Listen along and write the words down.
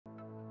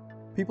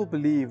People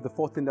believe the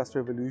fourth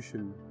industrial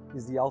revolution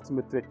is the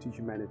ultimate threat to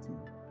humanity.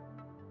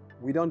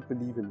 We don't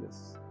believe in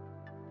this.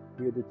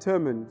 We are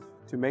determined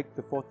to make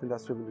the fourth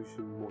industrial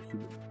revolution more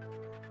human.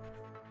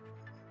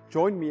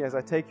 Join me as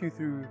I take you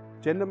through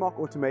Jendamark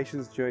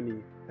Automation's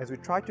journey as we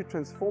try to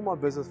transform our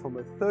business from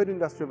a third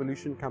industrial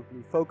revolution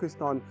company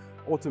focused on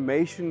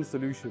automation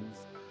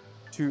solutions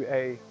to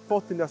a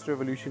fourth industrial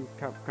revolution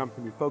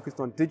company focused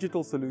on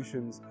digital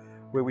solutions,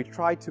 where we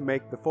try to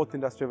make the fourth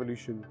industrial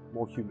revolution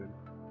more human.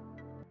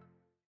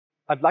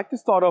 I'd like to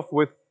start off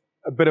with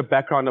a bit of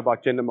background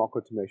about Jendamark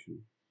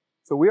Automation.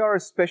 So we are a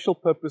special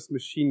purpose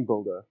machine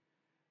builder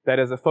that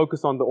has a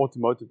focus on the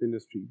automotive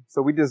industry.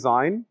 So we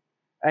design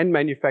and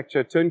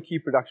manufacture turnkey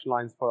production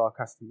lines for our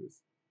customers.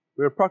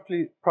 We're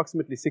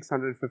approximately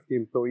 650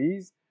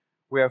 employees.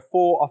 We have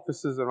 4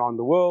 offices around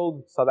the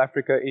world: South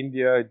Africa,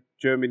 India,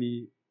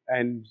 Germany,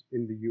 and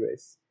in the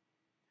US.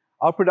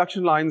 Our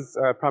production lines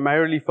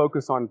primarily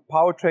focus on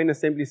powertrain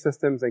assembly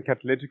systems and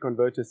catalytic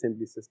converter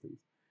assembly systems.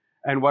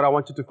 And what I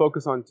wanted to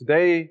focus on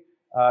today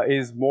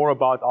is more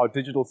about our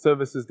digital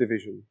services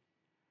division.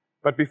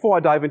 But before I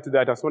dive into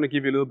that, I just want to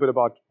give you a little bit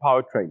about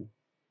powertrain.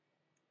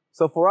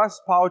 So for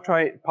us,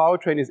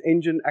 powertrain is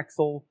engine,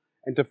 axle,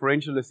 and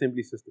differential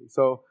assembly system.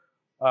 So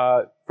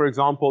for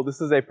example,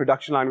 this is a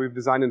production line we've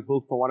designed and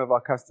built for one of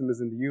our customers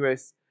in the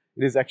US.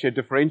 It is actually a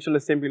differential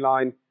assembly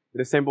line.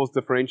 It assembles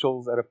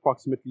differentials at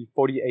approximately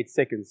 48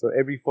 seconds. So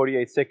every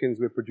 48 seconds,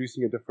 we're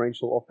producing a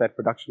differential off that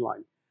production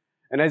line.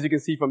 And as you can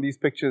see from these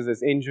pictures,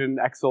 there's engine,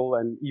 axle,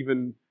 and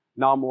even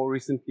now more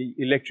recently,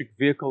 electric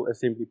vehicle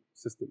assembly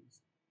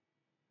systems.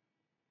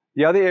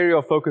 The other area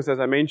of focus, as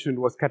I mentioned,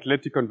 was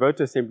catalytic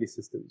converter assembly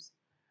systems.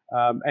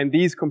 And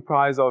these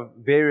comprise of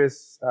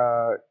various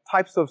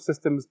types of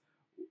systems.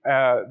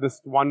 This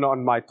one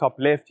on my top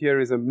left here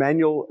is a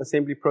manual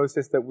assembly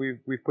process that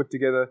we've put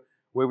together,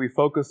 where we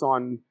focus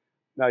on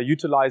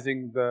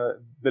utilizing the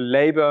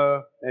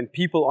labor and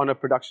people on a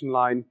production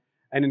line.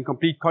 And in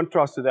complete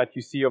contrast to that,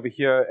 you see over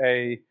here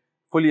a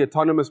fully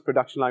autonomous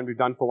production line we've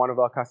done for one of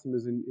our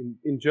customers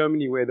in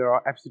Germany, where there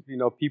are absolutely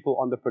no people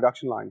on the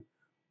production line.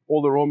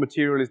 All the raw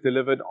material is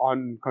delivered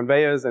on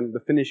conveyors, and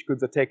the finished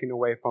goods are taken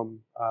away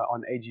from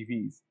on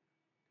AGVs.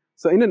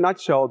 So in a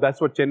nutshell,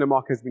 that's what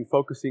Jendamark has been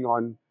focusing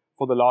on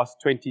for the last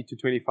 20 to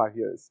 25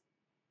 years.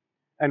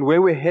 And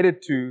where we're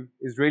headed to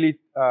is really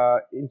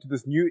into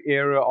this new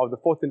era of the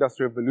fourth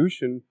industrial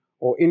revolution,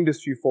 or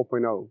Industry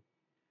 4.0.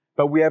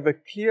 But we have a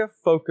clear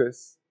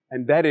focus,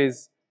 and that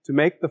is to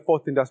make the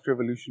fourth industrial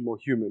revolution more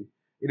human.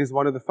 It is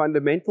one of the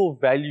fundamental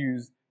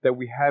values that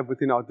we have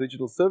within our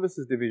digital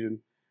services division,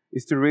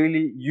 is to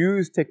really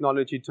use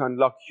technology to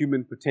unlock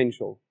human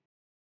potential.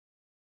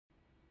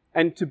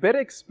 And to better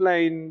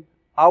explain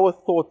our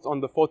thoughts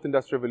on the fourth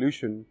industrial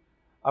revolution,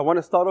 I want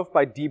to start off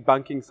by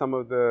debunking some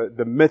of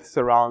the myths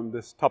around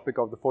this topic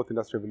of the fourth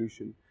industrial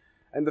revolution.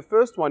 And the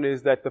first one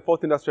is that the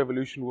fourth industrial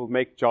revolution will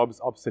make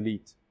jobs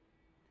obsolete.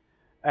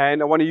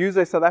 And I want to use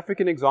a South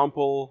African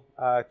example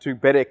to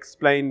better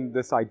explain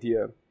this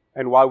idea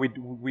and why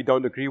we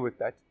don't agree with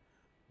that.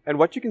 And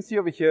what you can see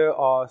over here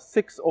are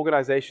 6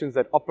 organizations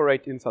that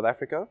operate in South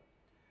Africa.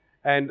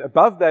 And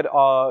above that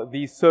are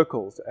these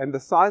circles. And the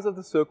size of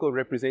the circle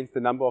represents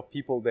the number of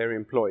people they're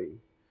employing,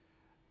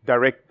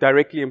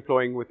 directly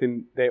employing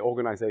within their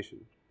organization.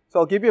 So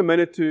I'll give you a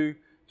minute to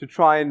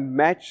try and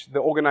match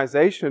the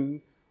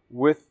organization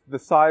with the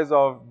size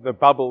of the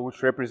bubble,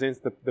 which represents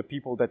the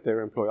people that they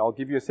employ. I'll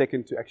give you a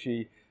second to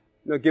actually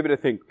give it a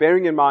think,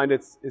 bearing in mind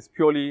it's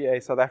purely a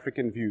South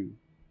African view.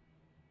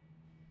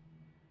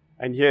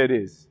 And here it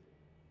is.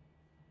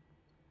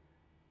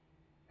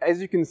 As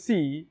you can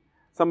see,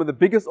 some of the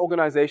biggest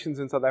organizations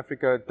in South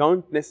Africa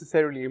don't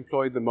necessarily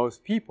employ the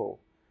most people.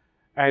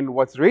 And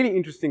what's really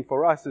interesting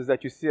for us is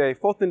that you see a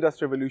fourth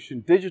industrial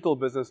revolution digital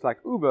business like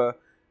Uber,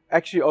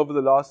 actually over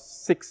the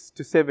last 6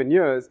 to 7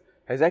 years,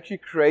 has actually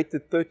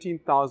created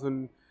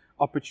 13,000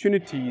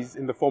 opportunities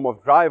in the form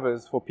of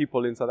drivers for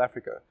people in South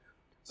Africa.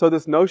 So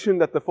this notion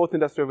that the fourth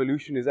industrial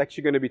revolution is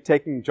actually going to be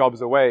taking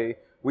jobs away,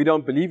 we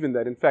don't believe in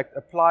that. In fact,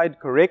 applied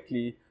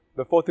correctly,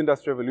 the fourth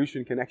industrial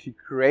revolution can actually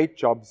create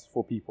jobs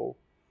for people.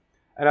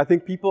 And I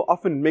think people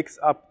often mix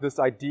up this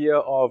idea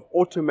of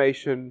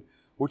automation,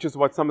 which is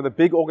what some of the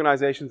big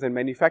organizations and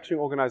manufacturing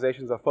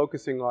organizations are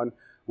focusing on,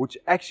 which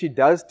actually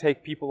does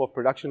take people off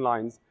production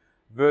lines,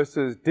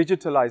 versus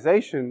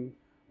digitalization,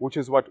 which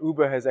is what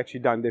Uber has actually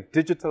done. They've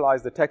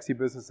digitalized the taxi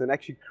business and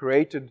actually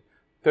created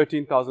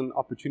 13,000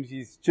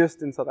 opportunities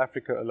just in South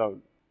Africa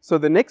alone. So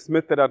the next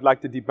myth that I'd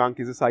like to debunk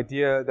is this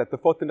idea that the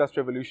fourth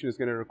industrial revolution is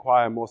going to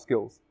require more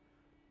skills.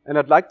 And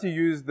I'd like to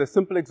use the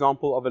simple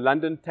example of a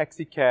London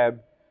taxi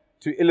cab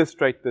to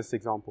illustrate this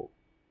example,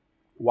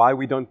 why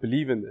we don't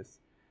believe in this.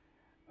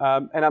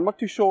 And I'm not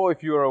too sure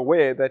if you're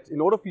aware that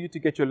in order for you to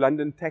get your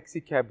London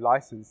taxi cab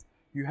license,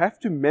 you have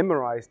to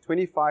memorize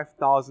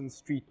 25,000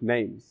 street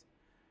names.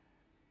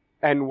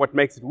 And what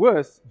makes it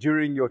worse,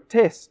 during your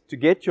test to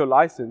get your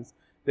license,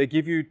 they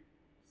give you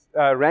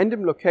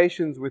random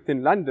locations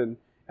within London,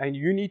 and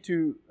you need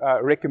to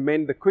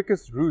recommend the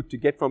quickest route to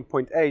get from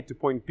point A to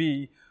point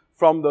B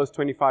from those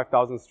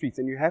 25,000 streets.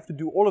 And you have to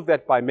do all of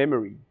that by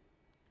memory.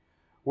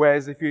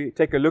 Whereas if you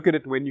take a look at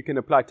it when you can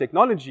apply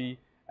technology,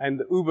 and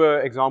the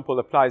Uber example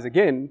applies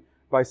again,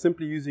 by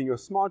simply using your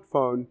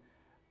smartphone,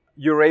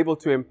 you're able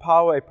to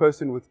empower a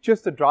person with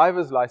just a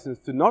driver's license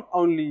to not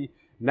only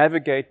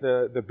navigate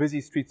the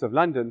busy streets of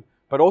London,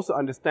 but also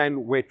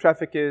understand where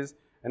traffic is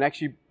and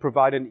actually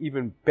provide an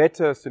even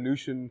better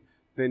solution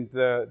than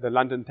the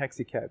London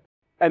taxi cab.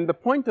 And the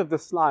point of the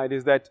slide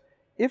is that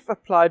if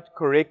applied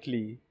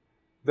correctly,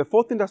 the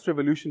fourth industrial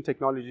revolution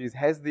technologies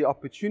has the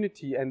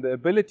opportunity and the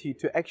ability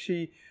to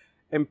actually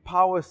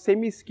empower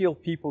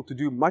semi-skilled people to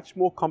do much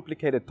more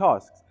complicated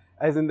tasks,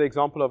 as in the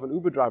example of an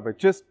Uber driver.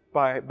 Just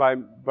by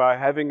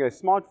having a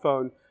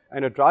smartphone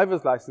and a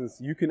driver's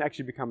license, you can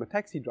actually become a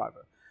taxi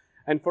driver.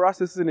 And for us,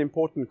 this is an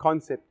important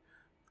concept.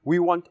 We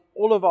want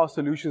all of our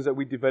solutions that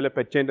we develop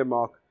at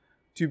Jendamark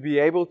to be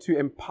able to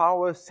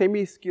empower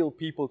semi-skilled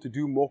people to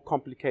do more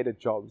complicated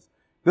jobs.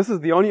 This is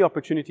the only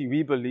opportunity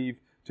we believe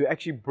to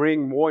actually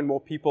bring more and more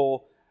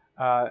people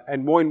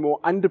and more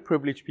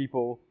underprivileged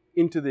people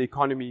into the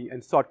economy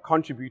and start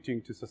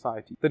contributing to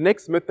society. The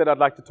next myth that I'd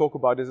like to talk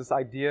about is this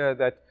idea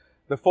that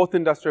the fourth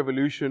industrial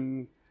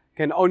revolution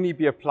can only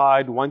be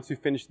applied once you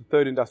finish the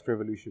third industrial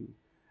revolution.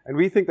 And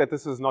we think that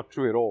this is not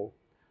true at all.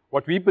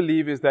 What we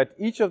believe is that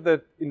each of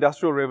the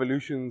industrial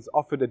revolutions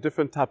offered a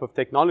different type of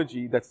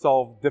technology that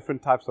solved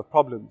different types of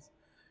problems.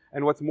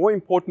 And what's more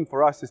important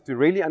for us is to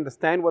really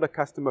understand what a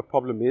customer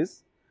problem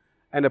is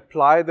and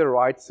apply the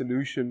right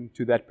solution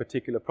to that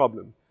particular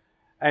problem.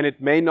 And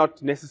it may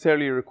not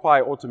necessarily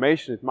require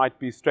automation. It might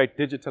be straight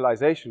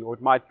digitalization, or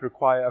it might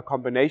require a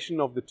combination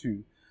of the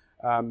two.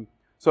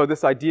 So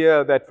this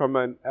idea that from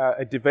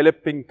a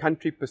developing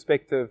country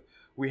perspective,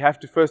 we have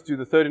to first do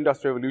the third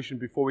industrial revolution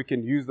before we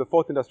can use the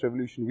fourth industrial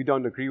revolution, we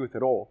don't agree with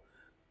at all.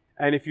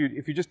 And if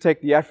you just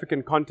take the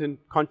African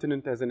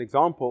continent as an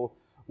example,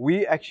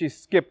 we actually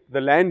skipped the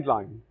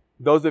landline.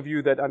 Those of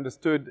you that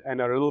understood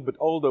and are a little bit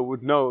older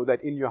would know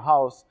that in your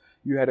house,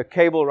 you had a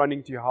cable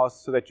running to your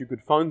house so that you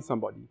could phone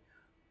somebody.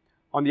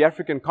 On the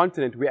African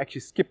continent, we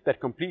actually skipped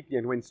that completely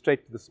and went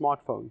straight to the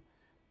smartphone.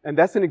 And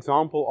that's an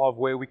example of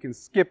where we can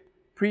skip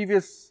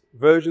previous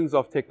versions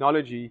of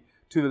technology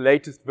to the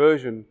latest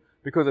version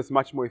because it's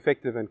much more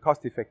effective and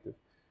cost effective.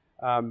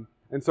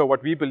 And so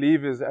what we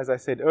believe is, as I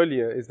said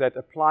earlier, is that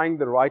applying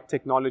the right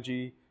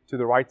technology to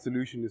the right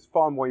solution is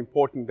far more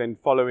important than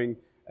following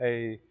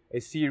a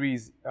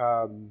series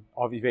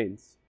of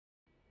events.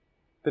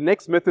 The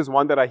next myth is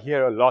one that I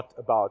hear a lot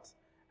about,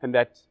 and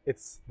that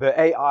it's the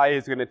AI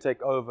is going to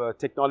take over,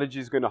 technology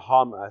is going to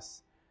harm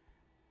us.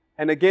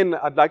 And again,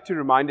 I'd like to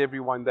remind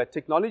everyone that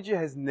technology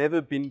has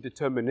never been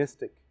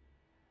deterministic.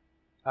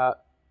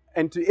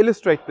 And to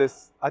illustrate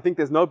this, I think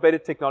there's no better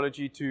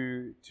technology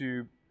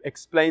to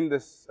explain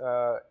this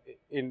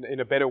in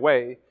a better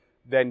way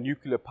than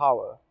nuclear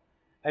power.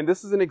 And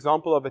this is an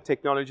example of a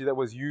technology that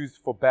was used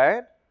for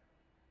bad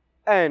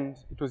and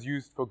it was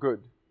used for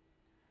good.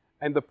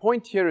 And the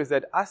point here is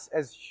that us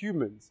as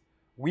humans,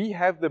 we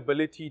have the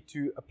ability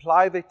to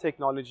apply the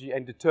technology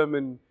and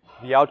determine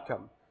the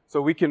outcome. So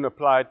we can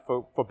apply it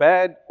for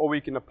bad or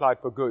we can apply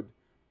it for good.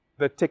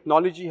 The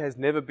technology has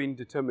never been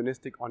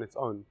deterministic on its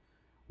own.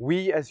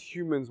 We as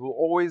humans will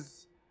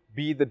always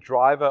be the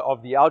driver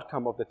of the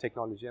outcome of the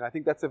technology. And I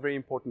think that's a very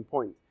important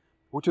point,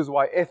 which is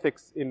why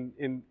ethics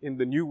in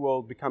the new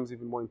world becomes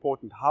even more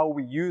important. How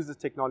we use this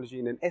technology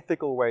in an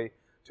ethical way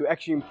to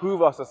actually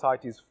improve our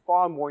society is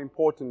far more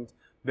important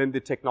than the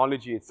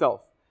technology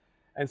itself.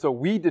 And so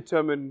we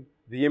determine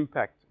the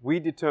impact. We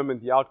determine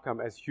the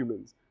outcome as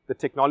humans. The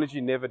technology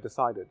never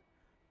decided.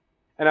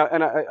 And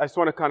I just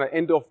want to kind of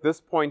end off this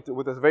point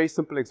with a very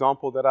simple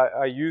example that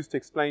I used to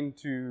explain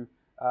to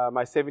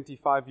my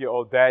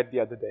 75-year-old dad the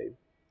other day.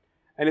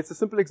 And it's a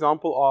simple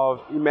example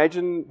of,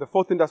 imagine the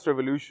fourth industrial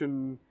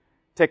revolution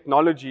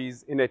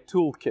technologies in a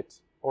toolkit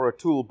or a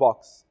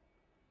toolbox.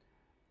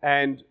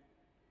 And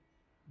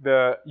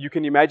you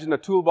can imagine a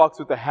toolbox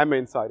with a hammer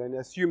inside and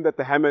assume that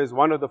the hammer is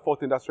one of the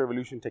fourth industrial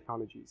revolution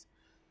technologies.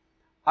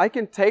 I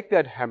can take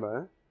that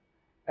hammer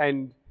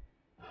and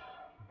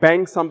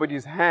bang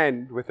somebody's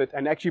hand with it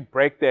and actually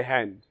break their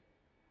hand.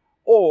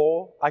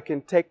 Or I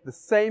can take the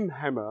same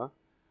hammer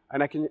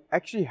and I can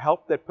actually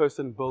help that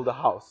person build a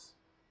house.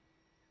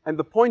 And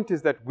the point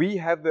is that we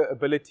have the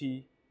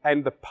ability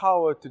and the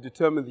power to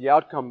determine the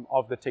outcome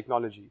of the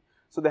technology.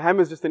 So the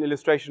hammer is just an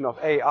illustration of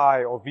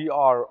AI or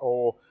VR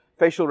or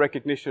facial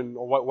recognition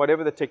or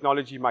whatever the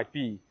technology might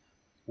be.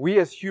 We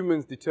as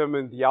humans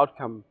determine the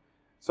outcome.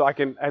 So I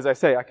can, as I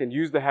say, I can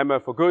use the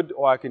hammer for good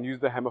or I can use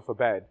the hammer for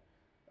bad.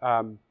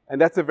 And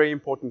that's a very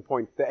important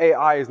point. The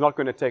AI is not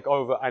going to take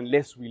over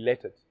unless we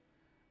let it.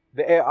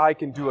 The AI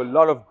can do a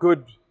lot of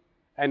good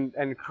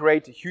and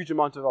create a huge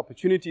amount of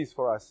opportunities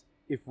for us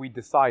if we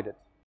decide it.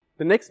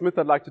 The next myth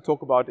I'd like to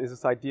talk about is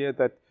this idea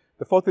that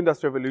the fourth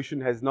industrial revolution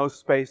has no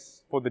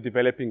space for the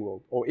developing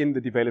world or in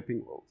the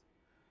developing world.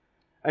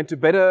 And to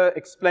better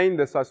explain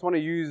this, I just want to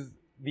use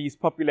these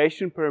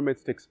population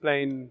pyramids to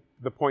explain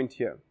the point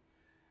here.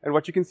 And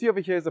what you can see over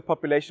here is a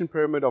population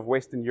pyramid of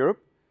Western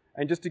Europe.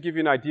 And just to give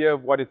you an idea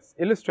of what it's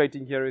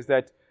illustrating here is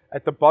that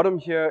at the bottom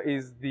here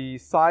is the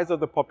size of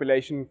the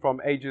population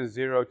from ages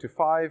 0 to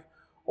 5,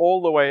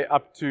 all the way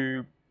up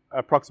to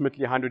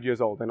approximately 100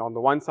 years old. And on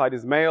the one side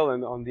is male,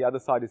 and on the other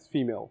side is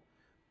female.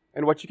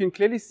 And what you can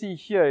clearly see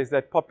here is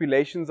that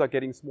populations are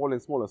getting smaller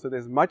and smaller. So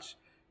there's much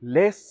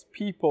less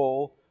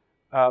people,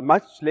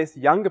 much less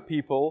younger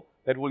people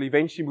that will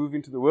eventually move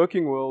into the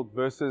working world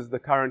versus the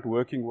current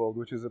working world,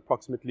 which is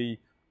approximately,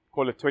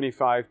 call it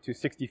 25 to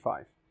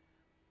 65.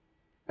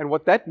 And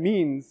what that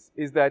means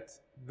is that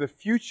the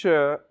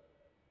future,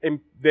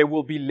 there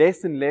will be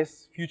less and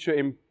less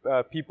future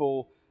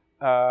people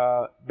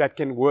that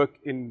can work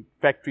in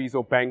factories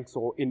or banks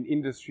or in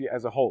industry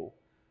as a whole.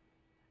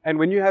 And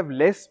when you have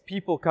less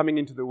people coming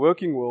into the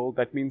working world,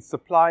 that means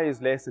supply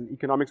is less, and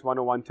Economics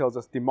 101 tells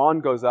us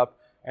demand goes up,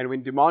 and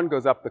when demand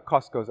goes up, the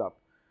cost goes up,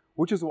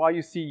 which is why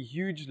you see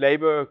huge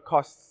labor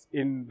costs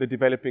in the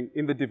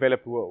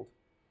developed world.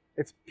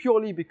 It's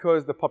purely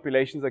because the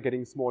populations are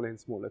getting smaller and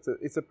smaller.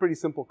 It's a pretty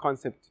simple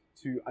concept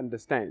to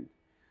understand.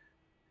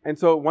 And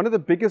so one of the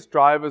biggest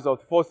drivers of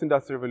the fourth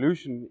industrial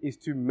revolution is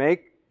to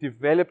make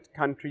developed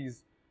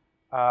countries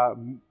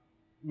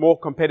more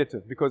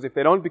competitive, because if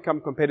they don't become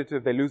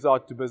competitive, they lose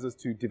out to business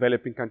to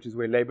developing countries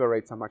where labor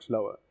rates are much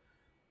lower.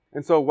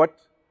 And so what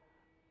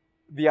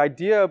the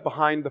idea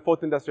behind the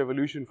fourth industrial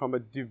revolution from a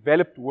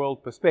developed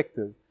world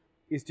perspective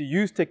is to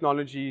use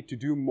technology to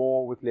do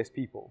more with less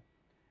people.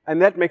 And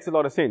that makes a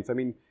lot of sense. I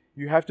mean,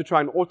 you have to try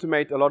and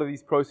automate a lot of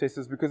these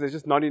processes because there's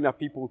just not enough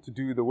people to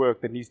do the work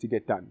that needs to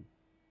get done.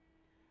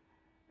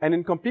 And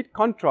in complete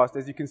contrast,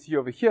 as you can see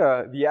over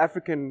here, the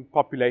African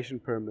population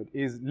pyramid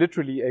is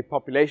literally a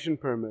population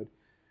pyramid,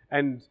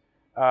 and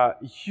a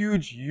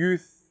huge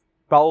youth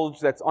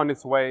bulge that's on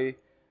its way.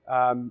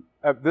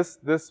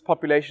 This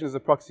population is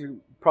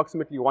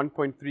approximately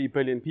 1.3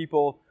 billion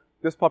people.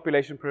 This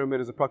population pyramid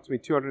is approximately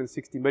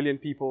 260 million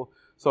people.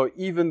 So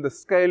even the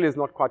scale is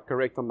not quite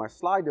correct on my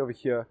slide over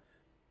here.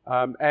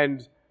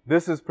 And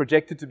this is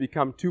projected to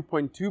become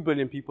 2.2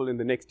 billion people in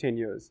the next 10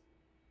 years.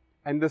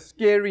 And the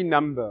scary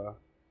number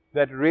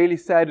that really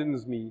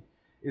saddens me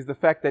is the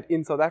fact that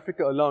in South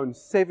Africa alone,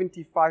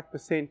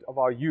 75% of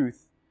our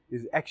youth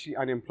is actually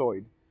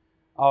unemployed.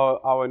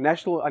 Our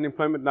national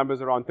unemployment number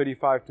is around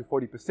 35 to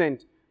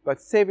 40%, but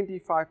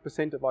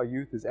 75% of our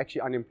youth is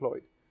actually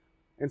unemployed.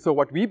 And so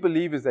what we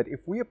believe is that if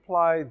we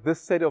apply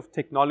this set of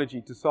technology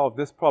to solve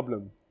this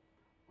problem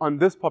on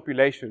this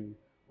population,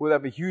 we'll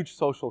have a huge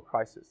social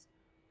crisis.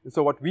 And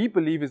so what we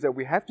believe is that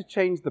we have to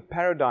change the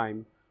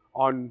paradigm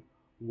on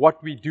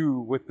what we do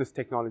with this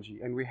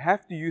technology. And we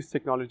have to use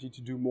technology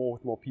to do more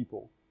with more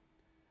people.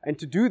 And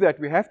to do that,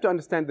 we have to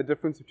understand the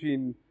difference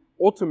between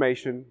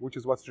automation, which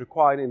is what's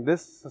required in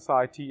this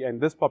society and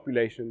this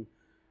population,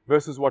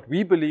 versus what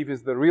we believe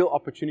is the real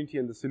opportunity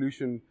and the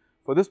solution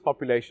for this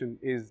population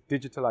is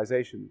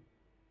digitalization.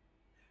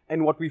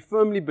 And what we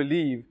firmly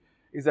believe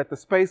is that the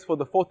space for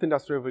the fourth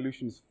industrial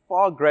revolution is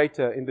far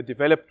greater in the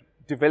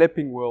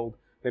developing world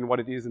than what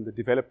it is in the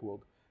developed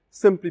world,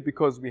 simply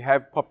because we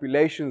have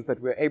populations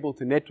that we're able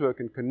to network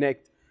and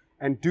connect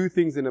and do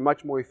things in a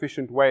much more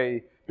efficient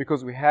way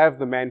because we have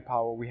the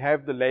manpower, we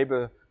have the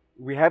labor,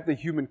 we have the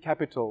human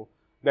capital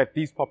that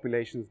these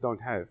populations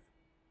don't have.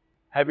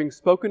 Having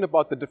spoken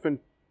about the different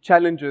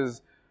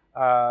challenges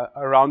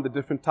around the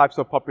different types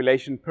of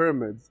population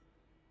pyramids,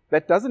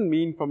 that doesn't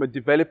mean from a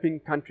developing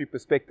country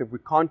perspective we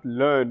can't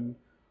learn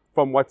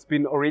from what's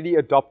been already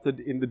adopted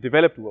in the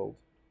developed world.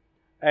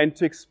 And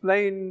to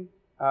explain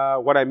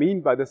what I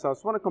mean by this, I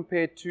just want to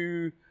compare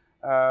two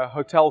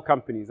hotel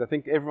companies. I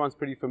think everyone's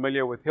pretty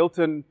familiar with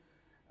Hilton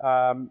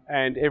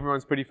and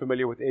everyone's pretty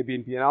familiar with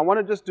Airbnb. And I want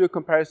to just do a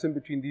comparison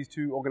between these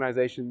two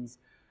organizations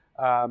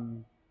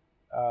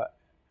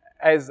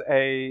as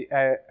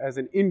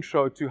an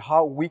intro to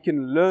how we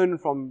can learn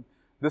from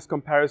this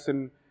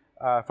comparison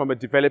from a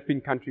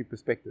developing country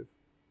perspective.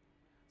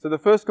 So the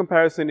first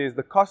comparison is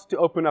the cost to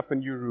open up a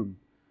new room.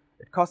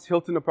 It costs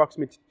Hilton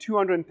approximately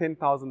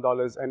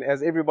 $210,000, and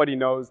as everybody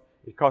knows,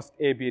 it costs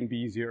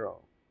Airbnb $0.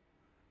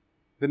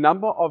 The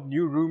number of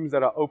new rooms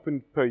that are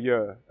opened per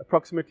year,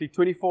 approximately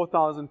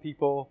 24,000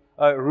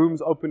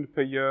 rooms opened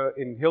per year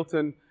in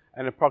Hilton,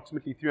 and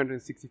approximately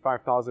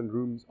 365,000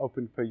 rooms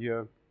opened per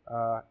year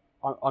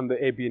on the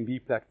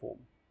Airbnb platform.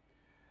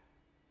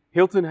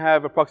 Hilton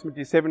have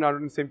approximately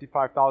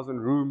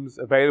 775,000 rooms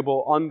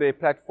available on their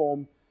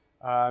platform,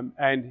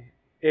 and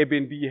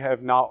Airbnb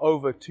have now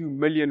over 2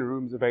 million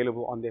rooms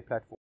available on their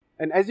platform.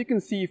 And as you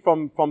can see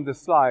from the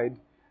slide,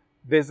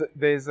 there's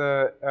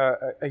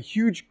a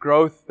huge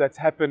growth that's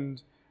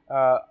happened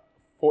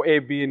for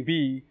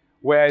Airbnb,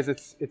 whereas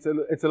it's a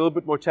little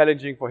bit more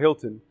challenging for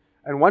Hilton.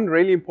 And one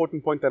really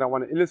important point that I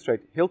want to illustrate,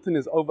 Hilton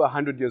is over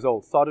 100 years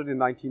old, started in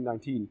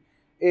 1919.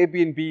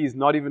 Airbnb is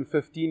not even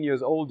 15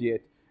 years old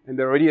yet, and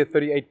they're already a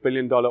 $38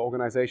 billion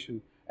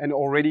organization and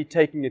already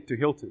taking it to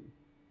Hilton.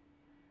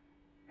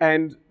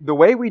 And the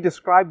way we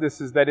describe this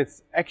is that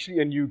it's actually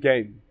a new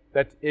game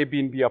that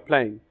Airbnb are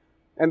playing.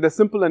 And the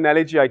simple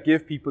analogy I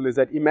give people is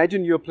that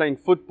imagine you're playing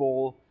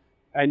football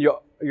and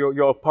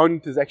your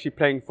opponent is actually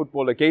playing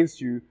football against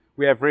you,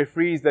 We have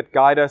referees that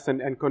guide us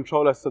and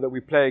control us so that we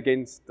play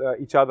against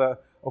each other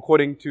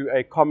according to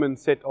a common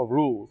set of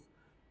rules.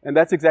 And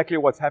that's exactly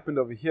what's happened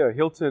over here.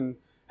 Hilton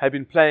have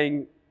been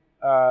playing,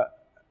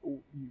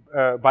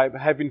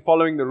 have been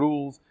following the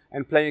rules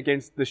and playing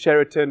against the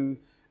Sheraton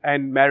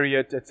and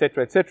Marriott,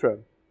 etc., etc.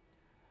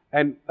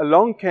 And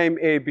along came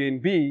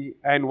Airbnb,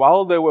 and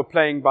while they were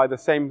playing by the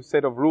same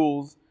set of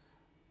rules,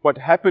 what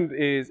happened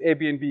is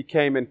Airbnb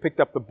came and picked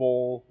up the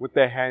ball with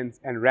their hands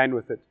and ran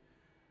with it.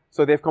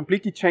 So they've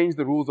completely changed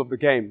the rules of the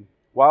game.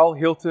 While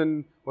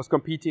Hilton was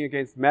competing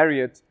against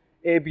Marriott,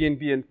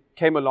 Airbnb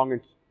came along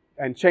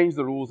and changed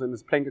the rules and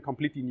is playing a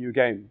completely new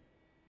game.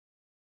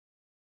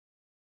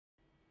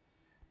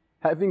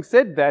 Having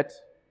said that,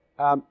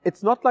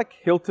 it's not like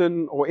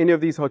Hilton or any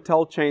of these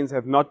hotel chains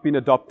have not been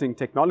adopting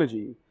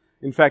technology.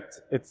 In fact,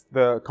 it's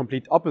the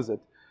complete opposite.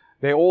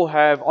 They all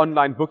have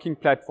online booking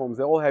platforms.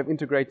 They all have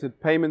integrated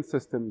payment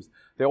systems.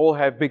 They all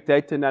have big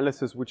data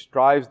analysis, which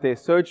drives their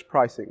surge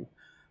pricing.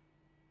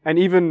 And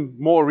even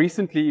more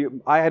recently,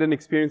 I had an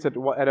experience at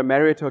a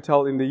Marriott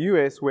hotel in the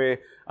US where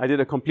I did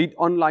a complete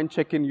online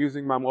check-in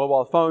using my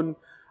mobile phone.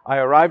 I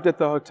arrived at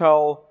the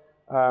hotel.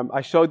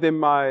 I showed them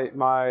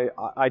my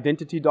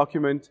identity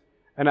document,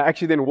 and I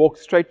actually then walked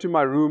straight to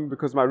my room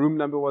because my room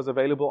number was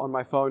available on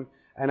my phone,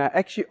 and I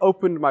actually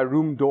opened my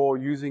room door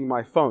using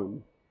my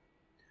phone.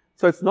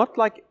 So it's not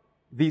like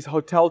these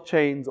hotel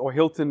chains or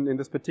Hilton in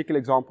this particular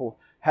example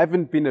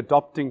haven't been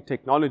adopting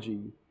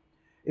technology.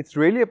 It's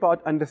really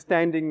about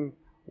understanding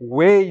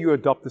where you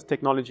adopt this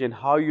technology and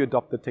how you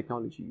adopt the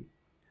technology.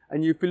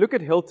 And if you look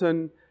at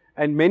Hilton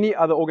and many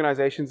other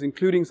organizations,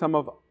 including some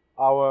of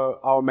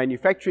our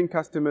manufacturing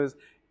customers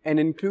and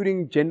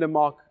including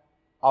Jendamark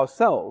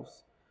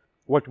ourselves,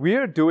 what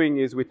we're doing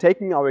is we're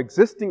taking our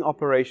existing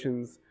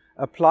operations,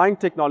 applying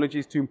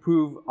technologies to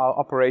improve our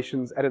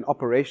operations at an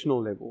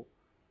operational level.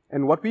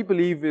 And what we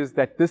believe is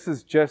that this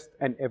is just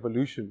an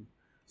evolution.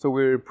 So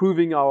we're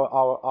improving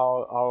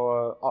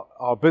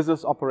our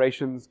business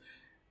operations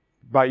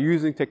by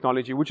using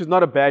technology, which is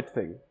not a bad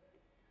thing.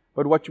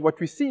 But what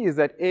we see is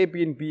that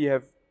Airbnb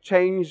have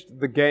changed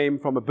the game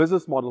from a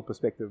business model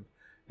perspective.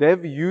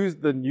 They've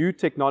used the new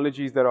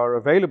technologies that are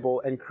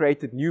available and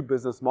created new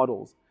business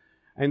models.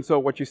 And so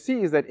what you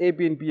see is that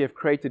Airbnb have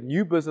created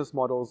new business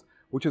models,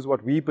 which is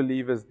what we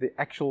believe is the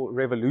actual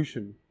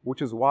revolution,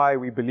 which is why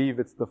we believe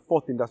it's the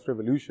fourth industrial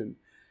revolution.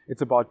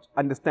 It's about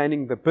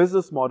understanding the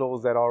business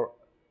models that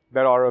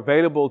are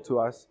available to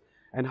us,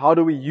 and how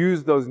do we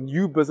use those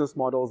new business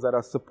models that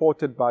are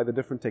supported by the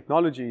different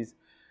technologies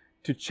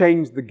to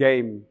change the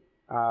game,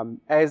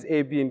 as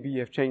Airbnb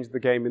have changed the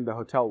game in the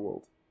hotel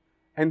world.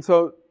 And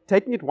so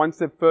taking it one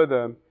step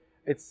further,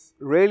 it's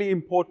really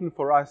important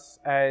for us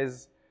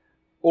as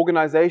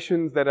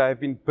organizations that have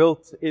been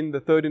built in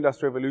the third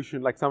industrial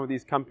revolution, like some of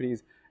these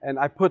companies, and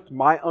I put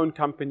my own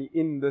company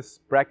in this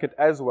bracket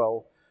as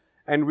well,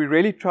 and we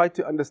really try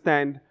to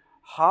understand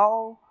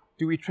how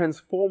do we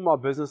transform our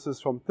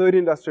businesses from third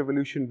industrial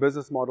revolution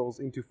business models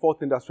into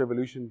fourth industrial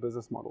revolution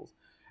business models.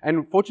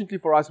 And fortunately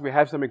for us, we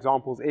have some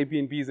examples.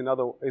 Airbnb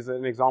is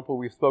an example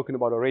we've spoken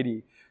about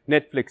already.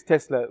 Netflix,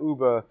 Tesla,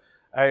 Uber.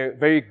 A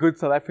very good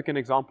South African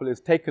example is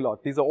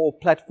Takealot. These are all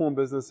platform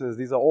businesses.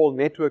 These are all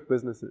network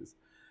businesses.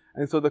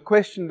 And so the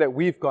question that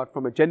we've got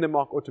from a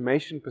Jendamark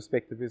automation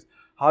perspective is,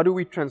 how do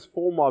we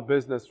transform our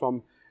business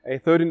from a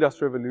third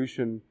industrial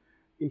revolution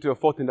into a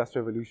fourth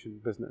industrial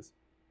revolution business?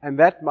 And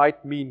that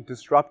might mean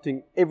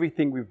disrupting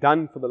everything we've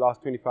done for the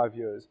last 25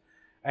 years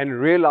and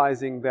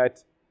realizing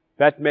that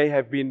that may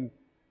have been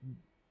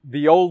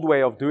the old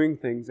way of doing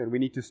things, and we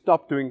need to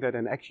stop doing that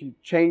and actually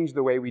change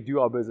the way we do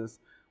our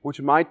business,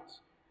 which might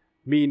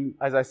mean,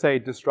 as I say,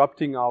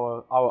 disrupting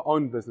our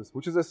own business,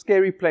 which is a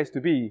scary place to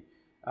be,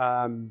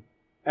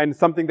 and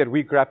something that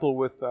we grapple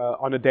with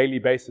on a daily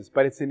basis.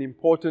 But it's an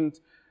important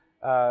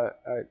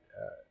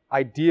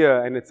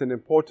idea, and it's an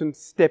important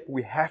step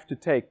we have to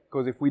take,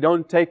 because if we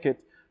don't take it,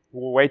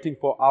 we're waiting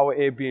for our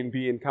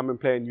Airbnb and come and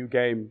play a new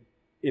game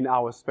in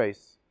our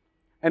space.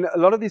 And a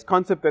lot of these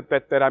concepts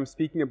that I'm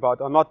speaking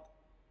about are not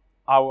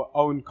our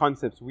own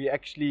concepts. We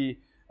actually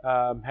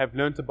have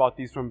learned about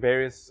these from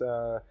various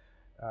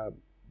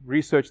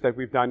research that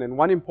we've done. And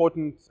one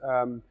important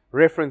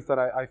reference that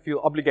I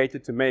feel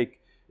obligated to make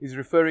is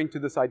referring to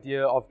this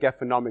idea of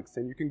gaffonomics.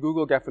 And you can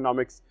Google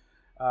gaffonomics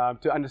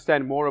to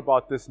understand more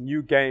about this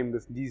new game,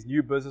 these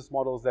new business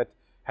models that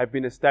have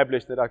been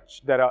established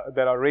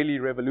that are really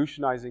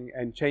revolutionizing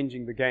and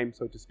changing the game,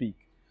 so to speak.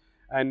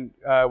 And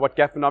what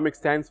gaffonomics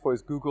stands for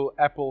is Google,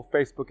 Apple,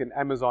 Facebook, and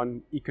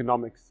Amazon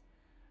economics.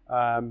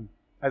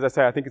 As I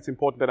say, I think it's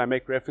important that I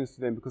make reference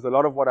to them because a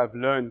lot of what I've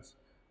learned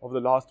over the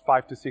last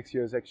 5 to 6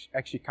 years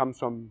actually comes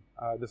from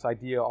this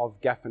idea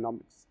of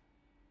gaffonomics.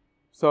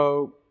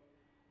 So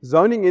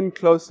zoning in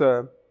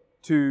closer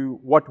to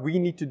what we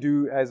need to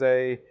do as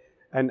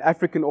an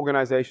African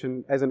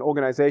organization, as an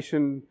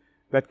organization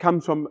that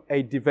comes from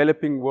a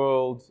developing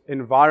world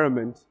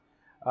environment,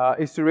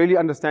 is to really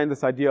understand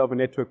this idea of a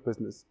network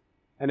business.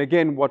 And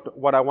again,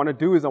 what I want to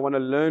do is I want to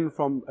learn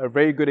from a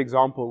very good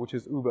example, which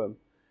is Uber.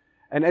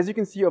 And as you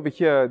can see over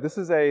here, this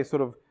is a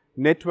sort of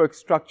network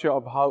structure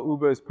of how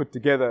Uber is put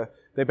together.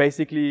 They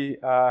basically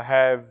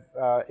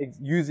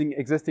using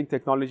existing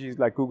technologies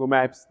like Google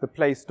Maps, the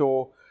Play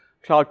Store,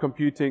 cloud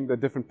computing, the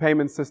different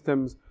payment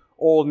systems,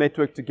 all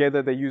networked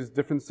together. They use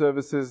different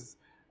services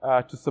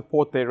to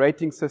support their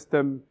rating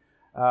system.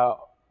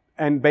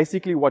 And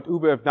basically what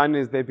Uber have done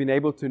is they've been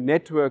able to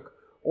network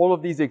all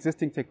of these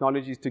existing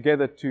technologies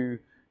together to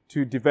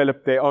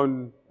develop their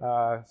own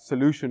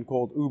solution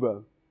called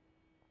Uber.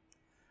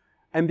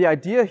 And the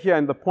idea here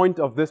and the point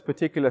of this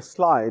particular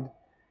slide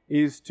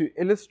is to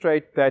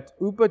illustrate that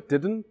Uber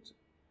didn't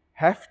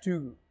have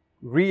to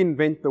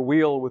reinvent the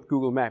wheel with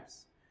Google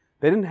Maps.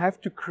 They didn't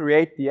have to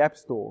create the App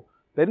Store.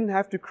 They didn't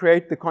have to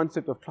create the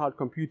concept of cloud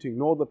computing,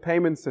 nor the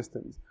payment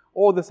systems,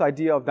 or this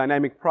idea of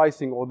dynamic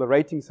pricing or the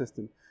rating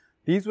system.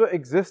 These were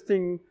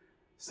existing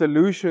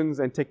solutions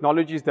and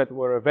technologies that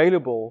were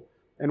available,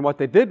 and what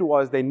they did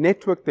was they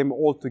networked them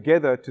all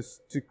together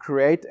to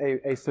create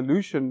a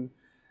solution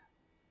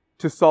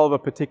to solve a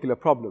particular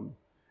problem.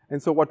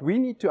 And so what we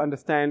need to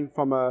understand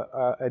from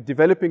a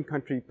developing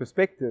country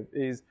perspective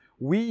is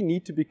we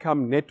need to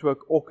become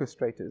network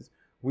orchestrators.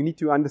 We need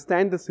to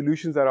understand the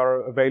solutions that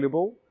are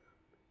available,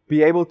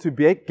 be able to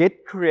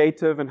get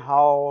creative in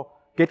how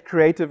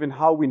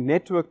we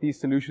network these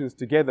solutions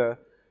together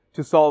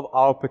to solve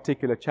our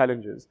particular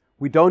challenges.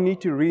 We don't need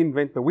to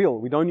reinvent the wheel.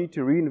 We don't need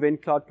to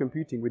reinvent cloud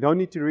computing. We don't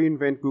need to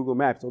reinvent Google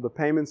Maps or the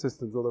payment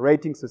systems or the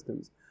rating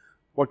systems.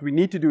 What we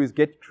need to do is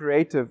get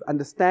creative,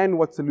 understand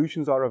what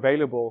solutions are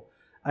available,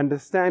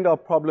 understand our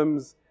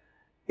problems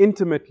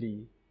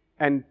intimately,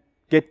 and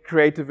get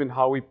creative in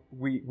how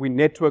we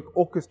network,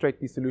 orchestrate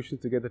these solutions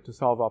together to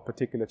solve our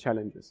particular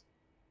challenges.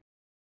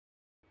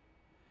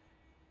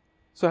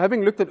 So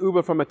having looked at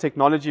Uber from a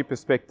technology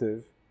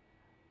perspective,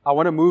 I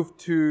want to move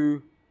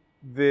to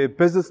the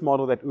business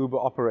model that Uber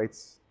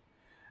operates.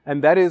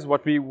 And that is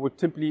what we would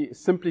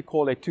simply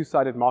call a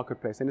two-sided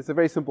marketplace. And it's a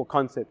very simple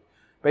concept.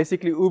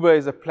 Basically, Uber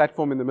is a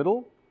platform in the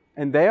middle,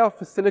 and they are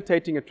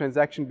facilitating a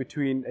transaction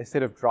between a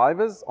set of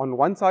drivers on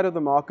one side of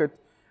the market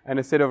and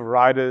a set of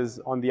riders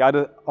on the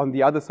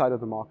other side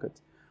of the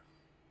market.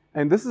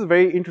 And this is a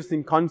very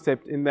interesting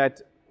concept in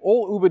that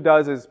all Uber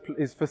does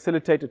is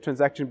facilitate a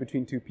transaction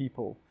between two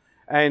people.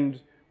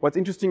 And what's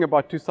interesting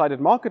about two-sided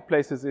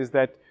marketplaces is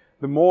that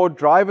the more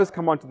drivers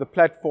come onto the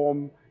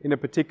platform in a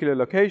particular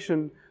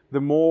location,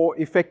 the more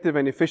effective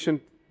and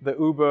efficient the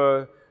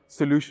Uber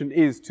solution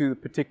is to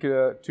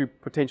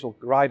potential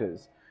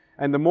riders.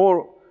 And the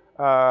more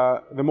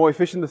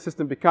efficient the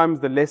system becomes,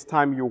 the less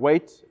time you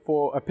wait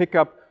for a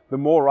pickup, the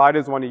more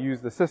riders want to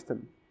use the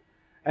system.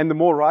 And the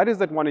more riders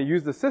that want to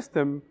use the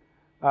system,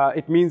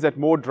 it means that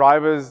more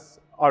drivers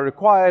are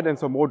required, and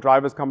so more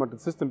drivers come onto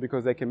the system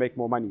because they can make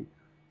more money.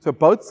 So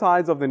both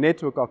sides of the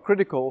network are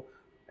critical,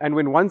 and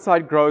when one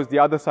side grows, the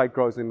other side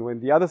grows, and when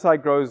the other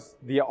side grows,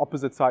 the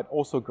opposite side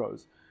also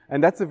grows.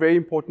 And that's a very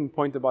important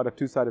point about a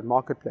two-sided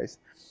marketplace.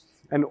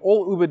 And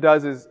all Uber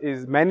does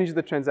is manage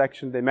the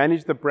transaction, they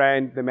manage the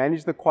brand, they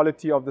manage the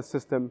quality of the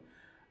system,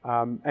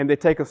 and they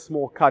take a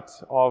small cut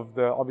of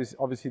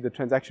obviously the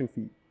transaction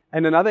fee.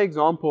 And another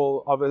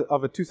example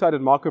of a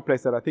two-sided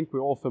marketplace that I think we're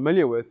all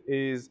familiar with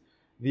is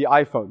the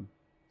iPhone.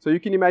 So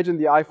you can imagine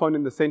the iPhone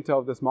in the center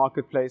of this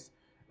marketplace,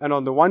 and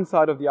on the one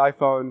side of the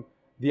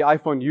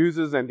iPhone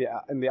users and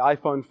the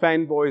iPhone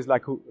fanboys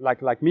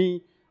like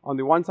me on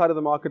the one side of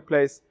the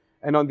marketplace,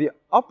 and on the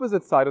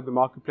opposite side of the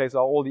marketplace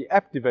are all the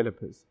app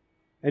developers.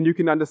 And you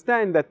can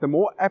understand that the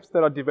more apps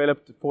that are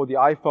developed for the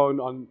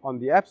iPhone on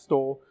the App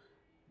Store,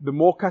 the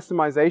more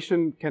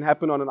customization can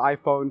happen on an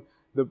iPhone,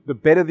 the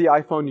better the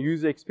iPhone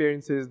user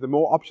experience is, the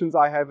more options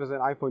I have as an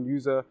iPhone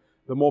user,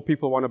 the more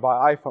people want to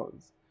buy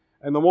iPhones.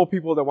 And the more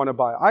people that want to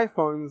buy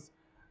iPhones,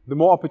 the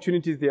more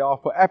opportunities there are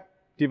for app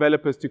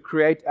developers to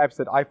create apps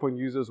that iPhone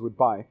users would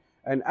buy.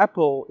 And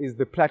Apple is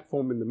the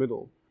platform in the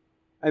middle.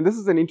 And this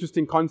is an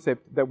interesting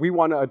concept that we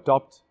want to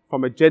adopt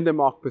from a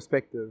Jendamark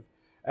perspective.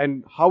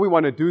 And how we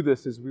want to do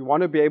this is we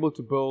want to be able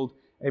to build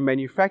a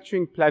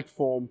manufacturing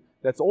platform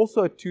that's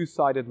also a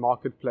two-sided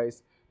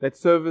marketplace that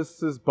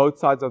services both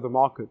sides of the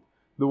market.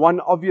 The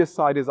one obvious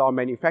side is our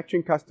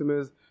manufacturing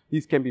customers.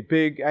 These can be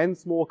big and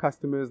small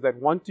customers that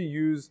want to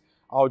use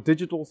our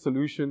digital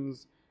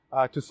solutions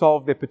to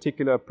solve their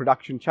particular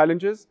production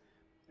challenges.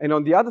 And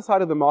on the other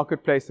side of the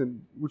marketplace,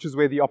 and which is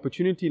where the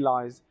opportunity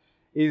lies,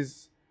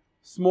 is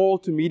small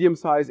to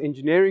medium-sized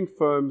engineering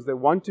firms that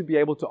want to be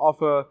able to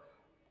offer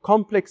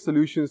complex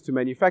solutions to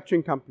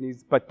manufacturing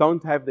companies but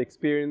don't have the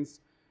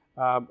experience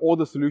or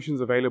the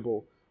solutions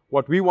available.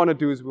 What we want to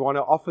do is we want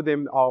to offer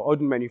them our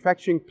ODIN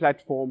Manufacturing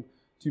platform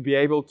to be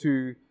able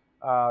to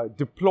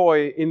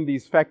deploy in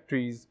these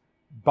factories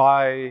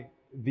by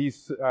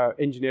these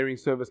engineering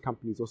service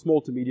companies or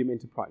small to medium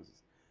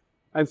enterprises.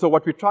 And so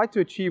what we try to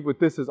achieve with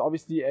this is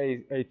obviously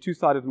a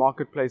two-sided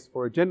marketplace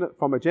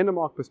from a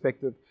Jendamark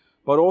perspective,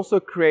 but also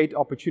create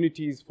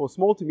opportunities for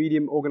small to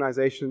medium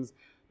organizations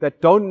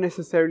that don't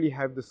necessarily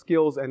have the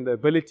skills and the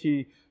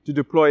ability to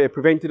deploy a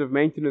preventative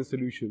maintenance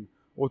solution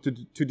or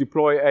to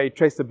deploy a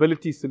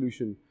traceability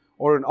solution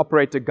or an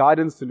operator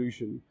guidance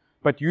solution.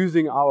 But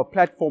using our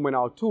platform and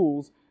our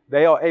tools,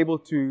 they are able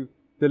to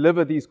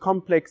deliver these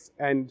complex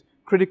and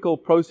critical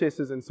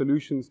processes and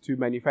solutions to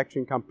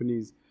manufacturing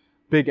companies,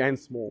 big and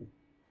small.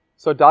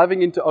 So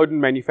diving into ODIN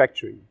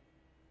Manufacturing.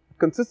 It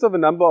consists of a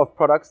number of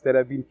products that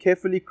have been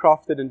carefully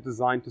crafted and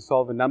designed to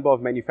solve a number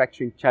of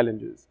manufacturing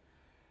challenges.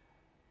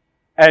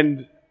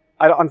 And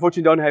I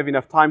unfortunately don't have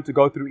enough time to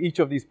go through each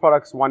of these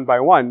products one by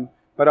one,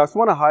 but I just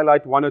want to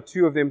highlight one or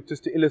two of them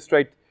just to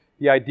illustrate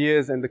the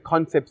ideas and the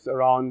concepts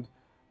around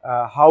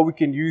how we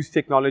can use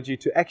technology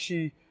to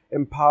actually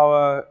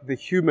empower the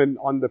human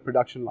on the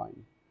production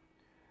line.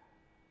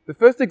 The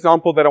first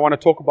example that I want to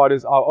talk about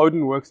is our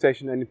ODIN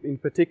workstation, and in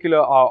particular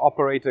our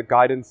operator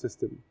guidance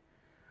system.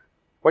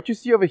 What you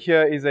see over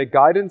here is a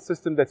guidance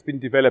system that's been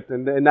developed,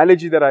 and the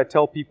analogy that I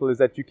tell people is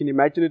that you can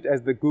imagine it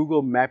as the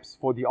Google Maps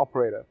for the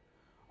operator.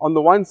 On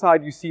the one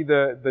side, you see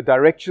the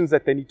directions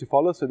that they need to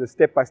follow, so the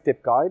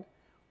step-by-step guide.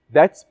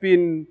 That's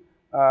been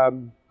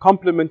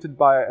complemented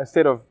by a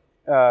set of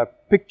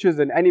pictures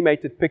and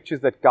animated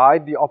pictures that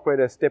guide the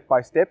operator step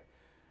by step.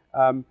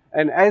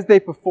 And as they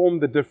perform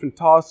the different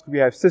tasks, we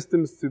have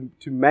systems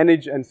to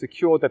manage and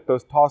secure that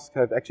those tasks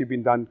have actually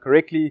been done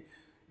correctly,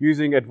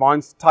 using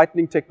advanced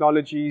tightening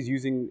technologies,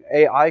 using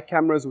AI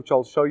cameras, which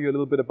I'll show you a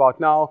little bit about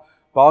now,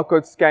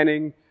 barcode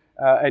scanning,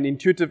 and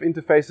intuitive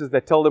interfaces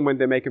that tell them when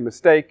they make a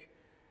mistake.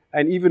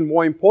 And even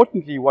more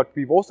importantly, what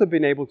we've also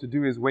been able to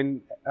do is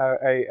when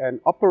an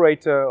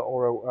operator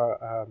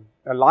or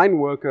a line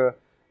worker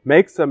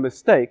makes a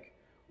mistake,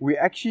 we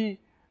actually,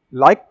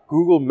 like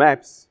Google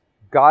Maps,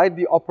 guide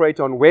the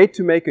operator on where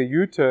to make a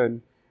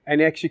U-turn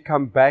and actually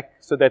come back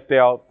so that they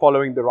are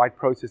following the right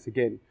process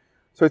again.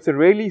 So it's a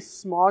really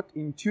smart,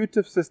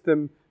 intuitive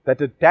system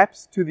that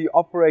adapts to the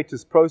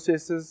operator's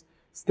processes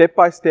step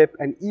by step,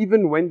 and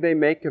even when they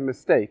make a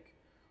mistake,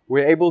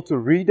 we're able to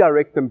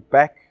redirect them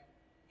back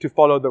to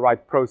follow the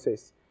right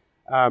process.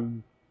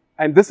 And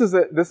this is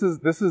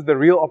the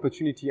real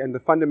opportunity and the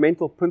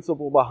fundamental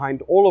principle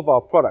behind all of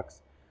our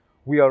products.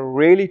 We are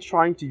really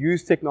trying to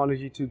use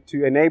technology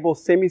to enable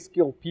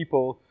semi-skilled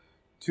people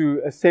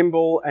to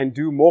assemble and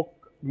do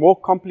more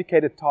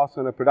complicated tasks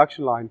on a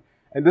production line.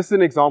 And this is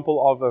an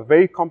example of a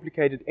very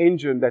complicated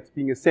engine that's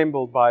being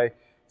assembled by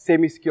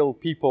semi-skilled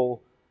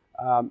people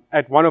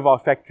at one of our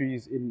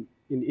factories in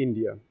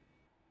India.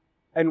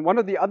 And one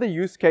of the other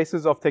use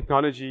cases of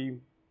technology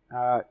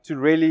to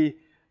really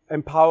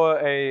empower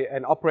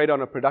an operator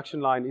on a production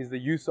line is the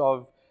use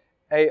of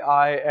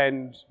AI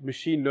and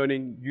machine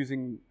learning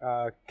using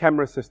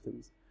camera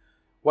systems.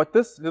 What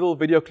this little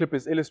video clip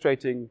is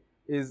illustrating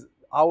is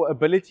our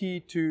ability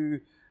to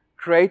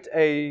create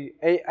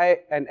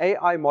an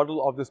AI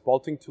model of this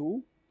bolting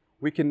tool.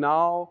 We can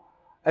now,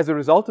 as a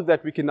result of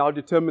that, we can now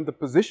determine the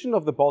position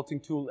of the bolting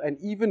tool and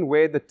even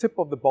where the tip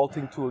of the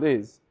bolting tool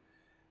is,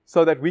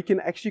 so that we can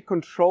actually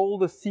control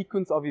the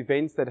sequence of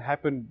events that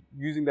happen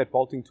using that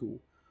bolting tool.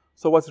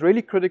 So what's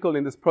really critical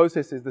in this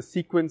process is the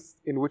sequence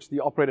in which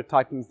the operator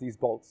tightens these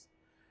bolts.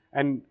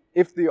 And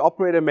if the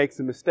operator makes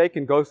a mistake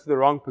and goes to the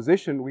wrong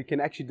position, we can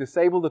actually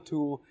disable the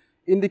tool,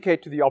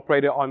 indicate to the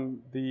operator on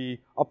the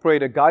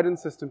operator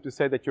guidance system to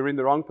say that you're in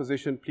the wrong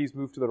position, please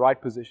move to the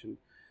right position.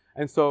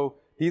 And so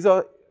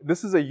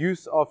this is a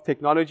use of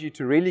technology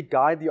to really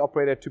guide the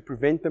operator to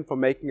prevent them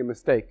from making a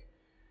mistake.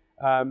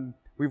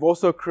 We've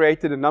also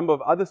created a number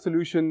of other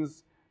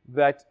solutions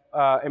that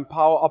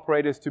empower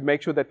operators to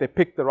make sure that they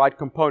pick the right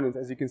components,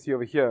 as you can see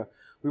over here.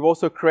 We've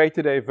also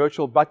created a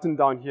virtual button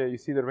down here. You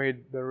see the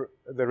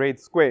red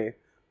square.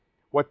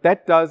 What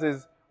that does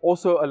is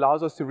also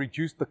allows us to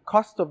reduce the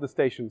cost of the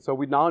station. So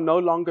we now no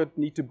longer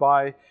need to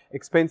buy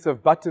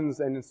expensive buttons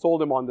and install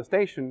them on the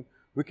station.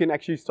 We can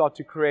actually start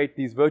to create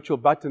these virtual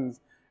buttons,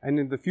 and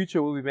in the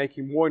future we'll be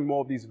making more and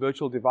more of these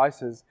virtual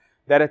devices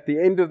that at the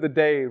end of the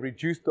day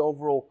reduce the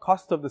overall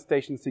cost of the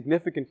station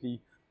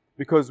significantly,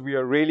 because we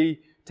are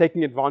really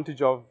taking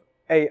advantage of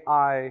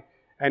AI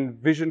and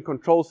vision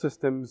control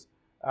systems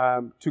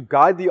to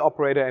guide the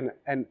operator,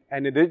 and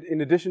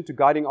in addition to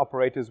guiding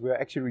operators, we're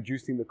actually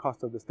reducing the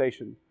cost of the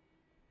station.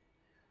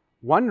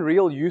 One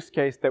real use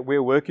case that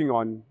we're working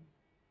on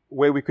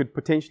where we could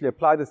potentially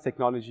apply this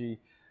technology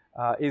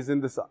is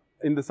in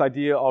this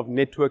idea of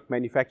network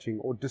manufacturing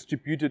or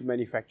distributed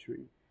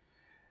manufacturing.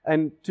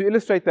 And to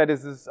illustrate that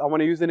I want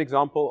to use an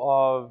example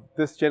of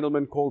this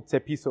gentleman called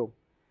Tsepiso.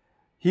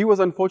 He was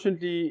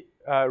unfortunately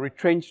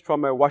retrenched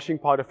from a washing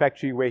powder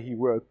factory where he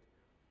worked.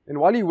 And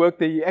while he worked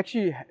there, he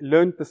actually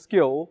learned the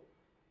skill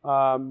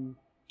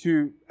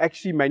to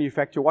actually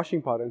manufacture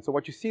washing powder. And so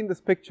what you see in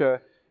this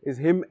picture is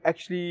him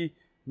actually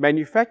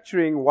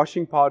manufacturing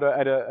washing powder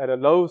at a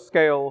low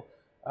scale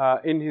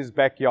in his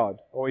backyard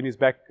or in his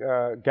back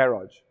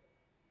garage.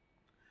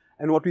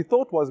 And what we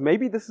thought was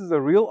maybe this is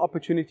a real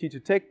opportunity to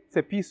take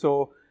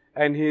Tsepiso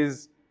and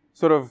his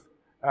sort of,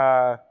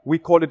 we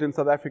call it in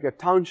South Africa,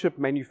 township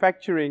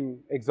manufacturing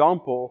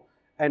example,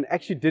 and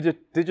actually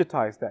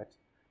digitize that.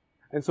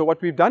 And so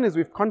what we've done is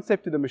we've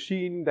concepted a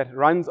machine that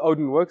runs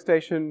ODIN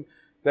Workstation,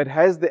 that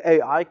has the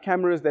AI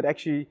cameras that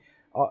actually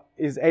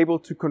is able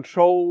to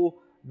control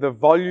the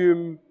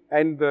volume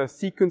and the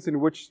sequence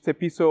in which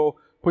Tsepiso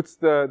puts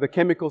the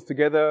chemicals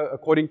together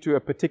according to a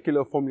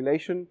particular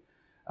formulation.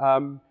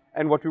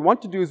 And what we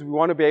want to do is we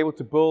want to be able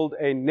to build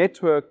a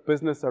network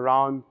business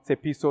around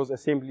Tshepiso's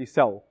assembly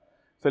cell.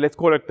 So let's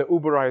call it the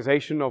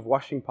Uberization of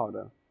washing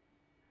powder.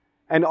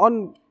 And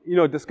on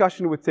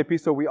discussion with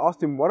Tshepiso, we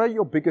asked him, what are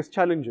your biggest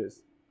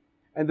challenges?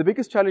 And the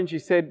biggest challenge, he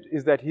said,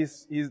 is that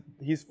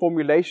his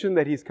formulation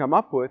that he's come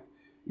up with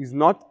is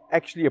not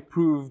actually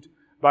approved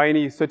by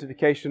any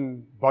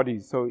certification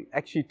bodies. So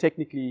actually,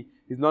 technically,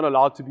 he's not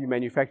allowed to be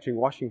manufacturing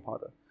washing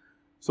powder.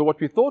 So what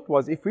we thought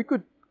was, if we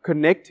could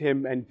connect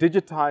him and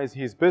digitize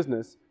his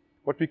business,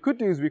 what we could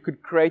do is we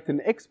could create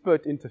an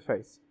expert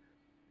interface.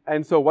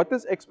 And so what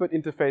this expert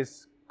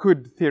interface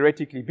could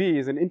theoretically be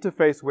is an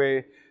interface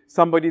where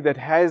somebody that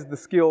has the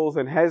skills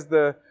and has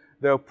the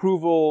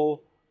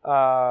approval,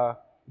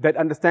 that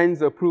understands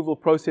the approval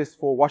process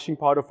for washing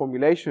powder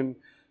formulation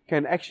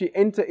can actually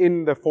enter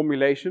in the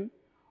formulation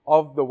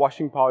of the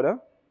washing powder.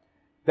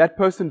 That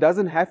person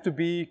doesn't have to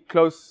be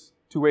close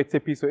to where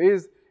Tshepiso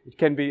is. It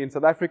can be in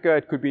South Africa,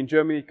 it could be in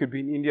Germany, it could be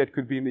in India, it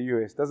could be in the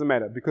US. Doesn't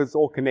matter, because it's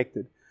all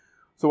connected.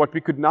 So what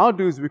we could now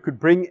do is we could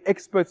bring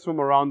experts from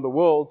around the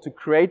world to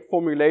create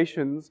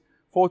formulations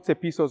for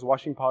Tshepiso's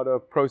washing powder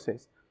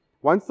process.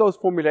 Once those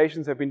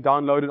formulations have been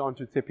downloaded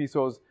onto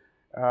Tshepiso's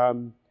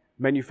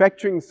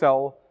manufacturing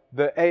cell,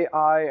 the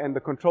AI and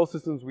the control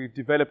systems we've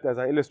developed, as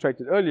I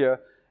illustrated earlier,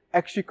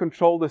 actually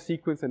control the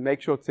sequence and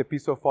make sure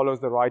Tshepiso follows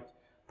the right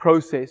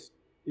process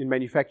in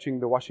manufacturing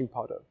the washing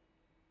powder.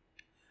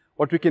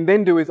 What we can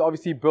then do is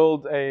obviously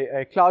build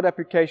a cloud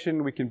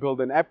application. We can build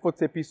an app for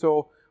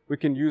Tshepiso. We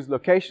can use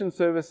location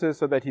services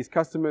so that his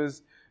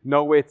customers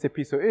know where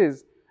Tshepiso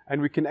is.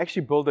 And we can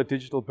actually build a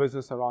digital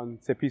business around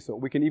Tshepiso.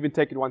 We can even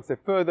take it one step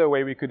further,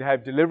 where we could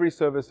have delivery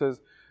services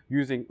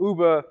using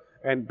Uber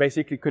and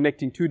basically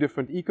connecting two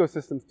different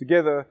ecosystems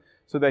together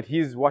so that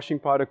his washing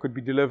powder could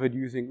be delivered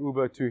using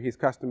Uber to his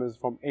customers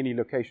from any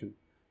location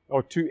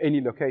or to any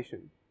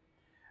location.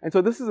 And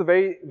so this is a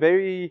very,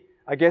 very,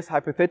 I guess,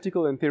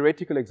 hypothetical and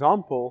theoretical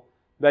example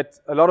that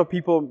a lot of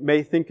people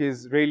may think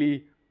is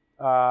really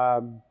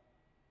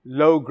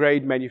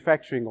low-grade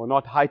manufacturing or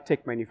not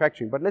high-tech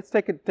manufacturing. But let's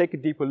take a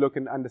deeper look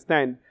and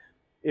understand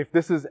if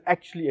this is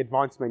actually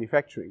advanced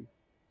manufacturing.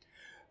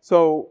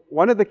 So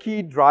one of the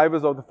key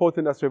drivers of the fourth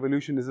industrial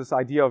revolution is this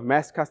idea of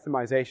mass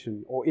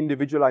customization or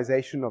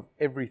individualization of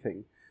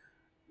everything.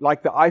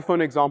 Like the iPhone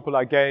example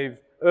I gave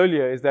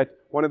earlier, is that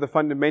one of the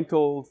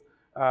fundamentals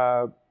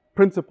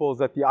principles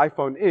that the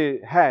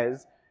iPhone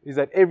has is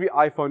that every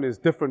iPhone is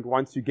different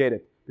once you get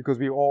it, because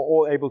we are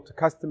all able to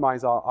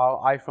customize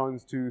our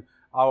iPhones to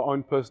our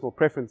own personal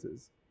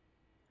preferences.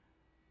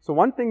 So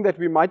one thing that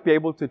we might be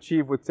able to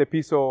achieve with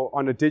Tshepiso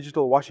on a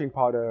digital washing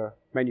powder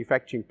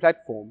manufacturing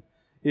platform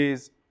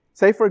is,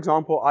 say for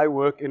example, I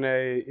work in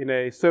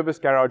a service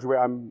garage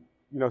where I'm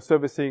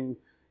servicing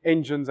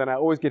engines, and I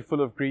always get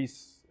full of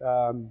grease.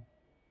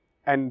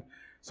 And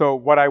so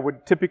what I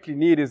would typically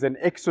need is an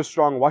extra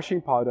strong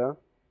washing powder.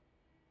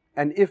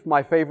 And if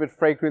my favorite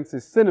fragrance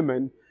is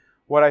cinnamon,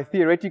 what I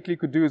theoretically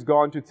could do is go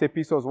onto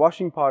Tshepiso's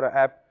washing powder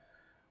app,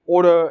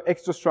 order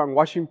extra strong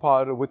washing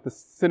powder with the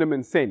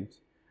cinnamon scent.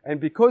 And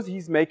because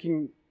he's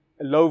making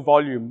a low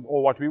volume,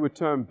 or what we would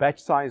term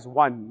batch size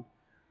 1,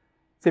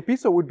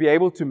 Tshepiso would be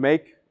able to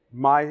make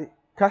my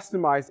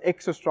customized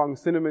extra strong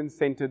cinnamon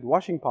scented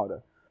washing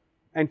powder.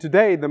 And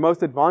today, the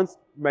most advanced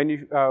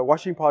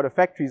washing powder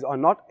factories are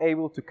not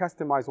able to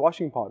customize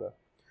washing powder.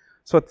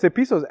 So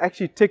Tshepiso's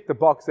actually ticked the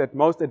box that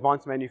most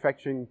advanced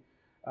manufacturing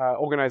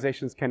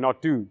organizations cannot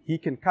do. He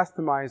can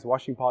customize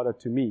washing powder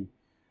to me.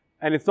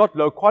 And it's not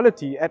low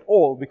quality at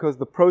all, because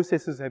the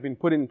processes have been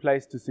put in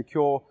place to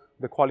secure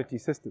the quality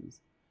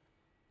systems.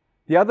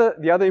 The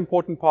other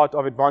important part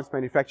of advanced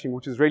manufacturing,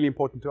 which is really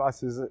important to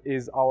us,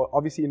 is our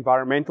obviously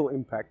environmental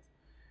impact.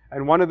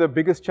 And one of the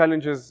biggest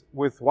challenges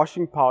with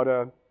washing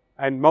powder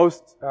and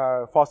most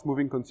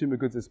fast-moving consumer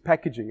goods is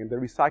packaging and the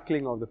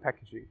recycling of the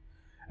packaging.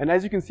 And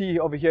as you can see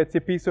over here,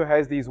 Tshepiso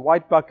has these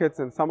white buckets,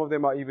 and some of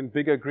them are even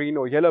bigger green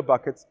or yellow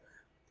buckets.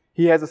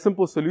 He has a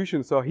simple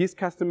solution. So his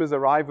customers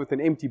arrive with an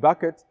empty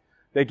bucket.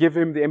 They give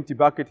him the empty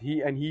bucket,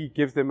 and he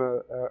gives them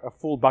a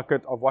full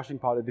bucket of washing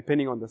powder,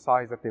 depending on the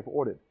size that they've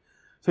ordered.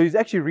 So he's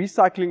actually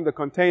recycling the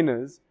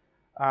containers,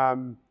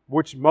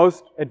 which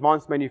most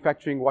advanced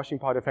manufacturing washing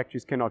powder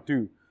factories cannot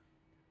do.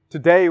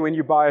 Today, when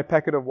you buy a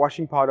packet of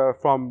washing powder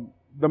from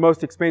the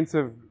most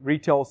expensive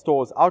retail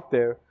stores out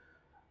there,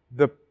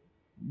 the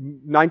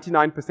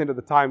 99% of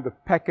the time, the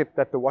packet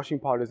that the washing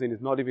powder is in is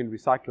not even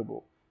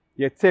recyclable.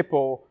 Yet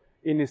Tshepo,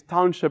 in his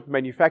township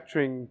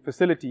manufacturing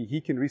facility,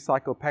 he can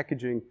recycle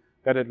packaging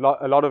that a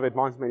lot of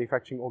advanced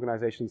manufacturing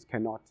organizations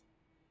cannot.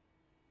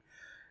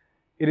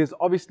 It is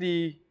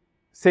obviously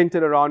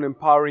centered around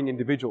empowering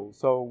individuals.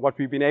 So what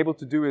we've been able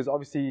to do is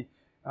obviously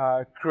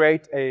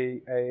create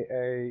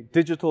a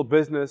digital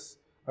business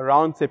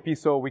around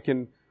Tshepiso. We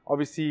can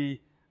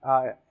obviously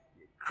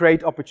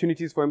create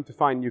opportunities for him to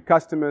find new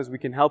customers. We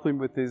can help him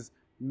with his,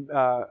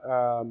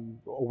 or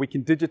we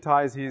can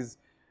digitize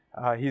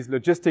his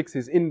logistics,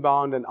 his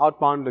inbound and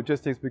outbound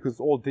logistics, because it's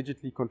all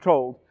digitally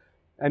controlled.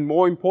 And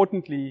more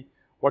importantly,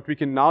 what we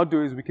can now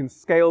do is we can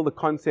scale the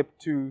concept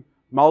to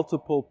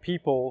multiple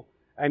people.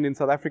 And in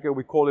South Africa,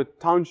 we call it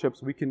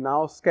townships. We can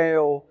now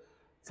scale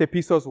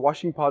Tshepiso's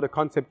washing powder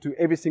concept to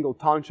every single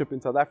township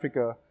in South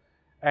Africa.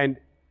 And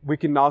we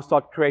can now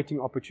start creating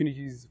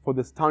opportunities for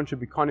this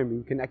township economy.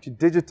 We can actually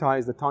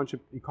digitize the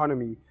township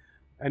economy,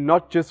 and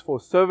not just for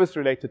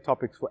service-related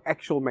topics, for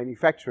actual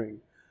manufacturing.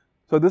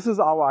 So this is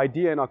our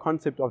idea and our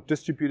concept of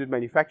distributed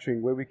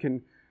manufacturing, where we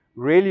can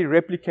really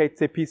replicate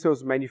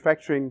Tshepiso's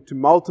manufacturing to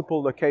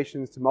multiple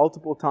locations, to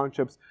multiple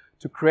townships,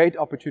 to create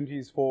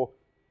opportunities for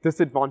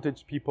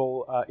disadvantaged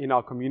people in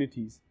our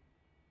communities.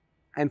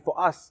 And for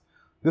us,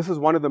 this is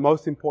one of the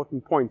most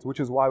important points,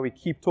 which is why we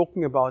keep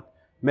talking about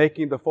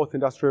making the fourth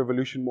industrial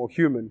revolution more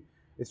human.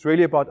 It's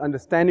really about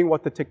understanding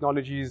what the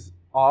technologies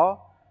are,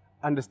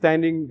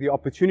 understanding the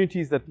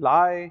opportunities that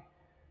lie,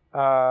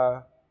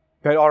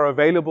 that are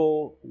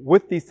available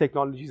with these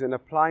technologies, and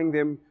applying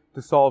them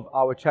to solve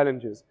our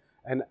challenges.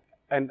 And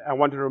I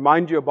want to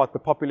remind you about the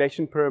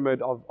population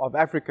pyramid of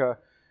Africa,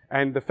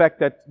 and the fact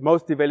that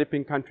most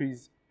developing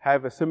countries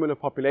have a similar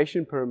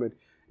population pyramid.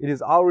 It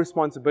is our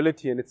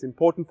responsibility, and it's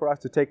important for us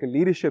to take a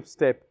leadership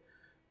step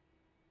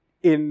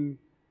in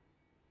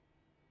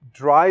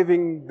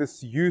driving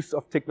this use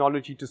of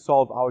technology to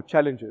solve our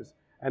challenges.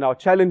 And our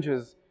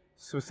challenges,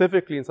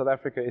 specifically in South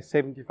Africa, is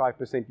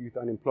 75% youth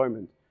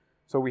unemployment.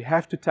 So we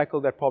have to tackle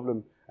that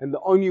problem. And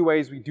the only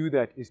ways we do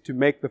that is to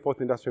make the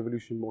fourth industrial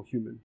revolution more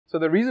human. So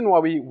the reason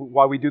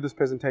why we do this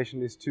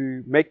presentation is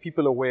to make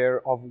people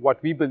aware of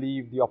what we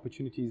believe the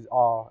opportunities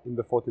are in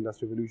the fourth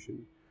industrial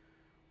revolution.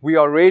 We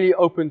are really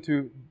open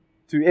to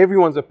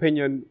everyone's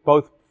opinion,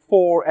 both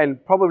for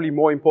and probably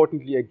more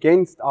importantly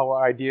against our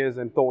ideas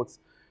and thoughts.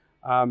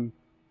 And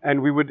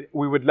we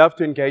would love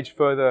to engage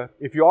further.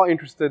 If you are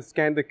interested,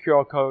 scan the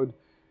QR code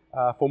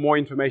for more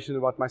information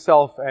about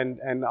myself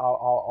and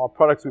our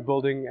products we're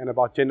building and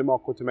about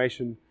Jendamark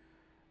automation.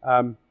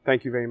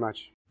 Thank you very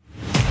much.